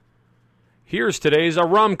Here's today's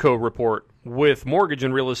Aramco report with mortgage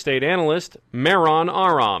and real estate analyst Mehran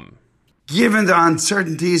Aram. Given the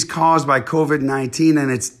uncertainties caused by COVID-19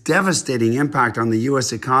 and its devastating impact on the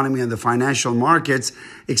U.S. economy and the financial markets,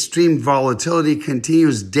 extreme volatility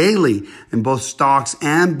continues daily in both stocks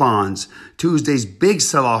and bonds. Tuesday's big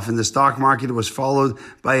sell-off in the stock market was followed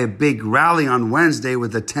by a big rally on Wednesday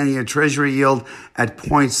with the 10-year Treasury yield at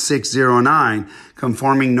 0.609,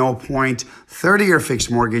 conforming no point. 30-year fixed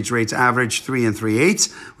mortgage rates average 3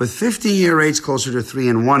 3/8, with 15-year rates closer to 3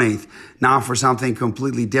 1/8. Now for something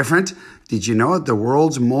completely different. Did you know that the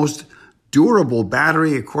world's most durable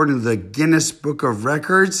battery, according to the Guinness Book of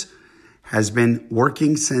Records, has been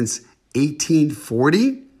working since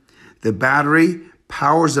 1840? The battery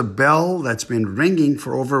powers a bell that's been ringing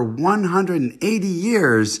for over 180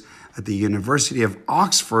 years at the University of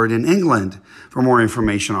Oxford in England. For more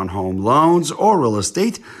information on home loans or real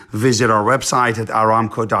estate, visit our website at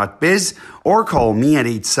aramco.biz or call me at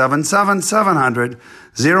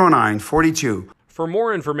 877-700-0942. For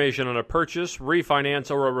more information on a purchase,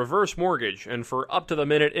 refinance, or a reverse mortgage, and for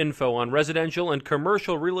up-to-the-minute info on residential and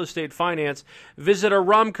commercial real estate finance, visit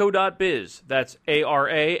aramco.biz. That's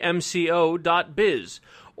ARAMCO.biz.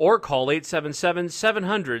 Or call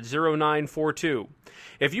 877-700-0942.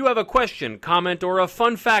 If you have a question, comment, or a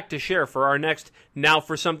fun fact to share for our next Now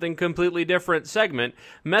for Something Completely Different segment,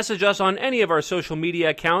 message us on any of our social media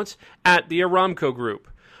accounts at the Aramco Group.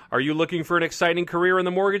 Are you looking for an exciting career in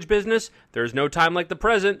the mortgage business? There's no time like the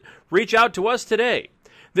present. Reach out to us today.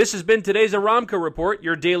 This has been today's Aramco Report,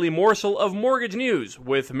 your daily morsel of mortgage news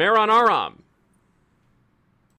with Mehran Aram.